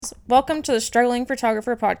gals. Welcome to the Struggling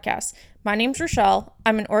Photographer podcast. My name's Rochelle.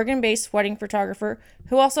 I'm an Oregon-based wedding photographer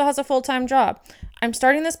who also has a full-time job. I'm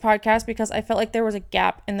starting this podcast because I felt like there was a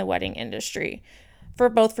gap in the wedding industry for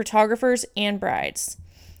both photographers and brides.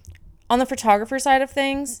 On the photographer side of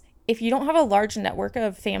things, if you don't have a large network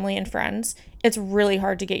of family and friends, it's really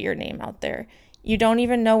hard to get your name out there. You don't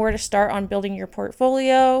even know where to start on building your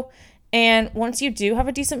portfolio. And once you do have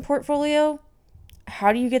a decent portfolio,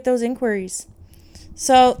 how do you get those inquiries?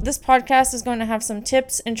 So this podcast is going to have some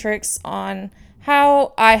tips and tricks on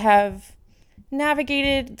how I have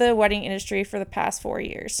navigated the wedding industry for the past 4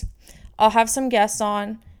 years. I'll have some guests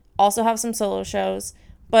on, also have some solo shows,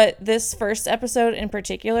 but this first episode in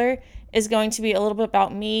particular is going to be a little bit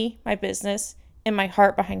about me, my business, and my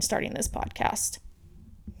heart behind starting this podcast.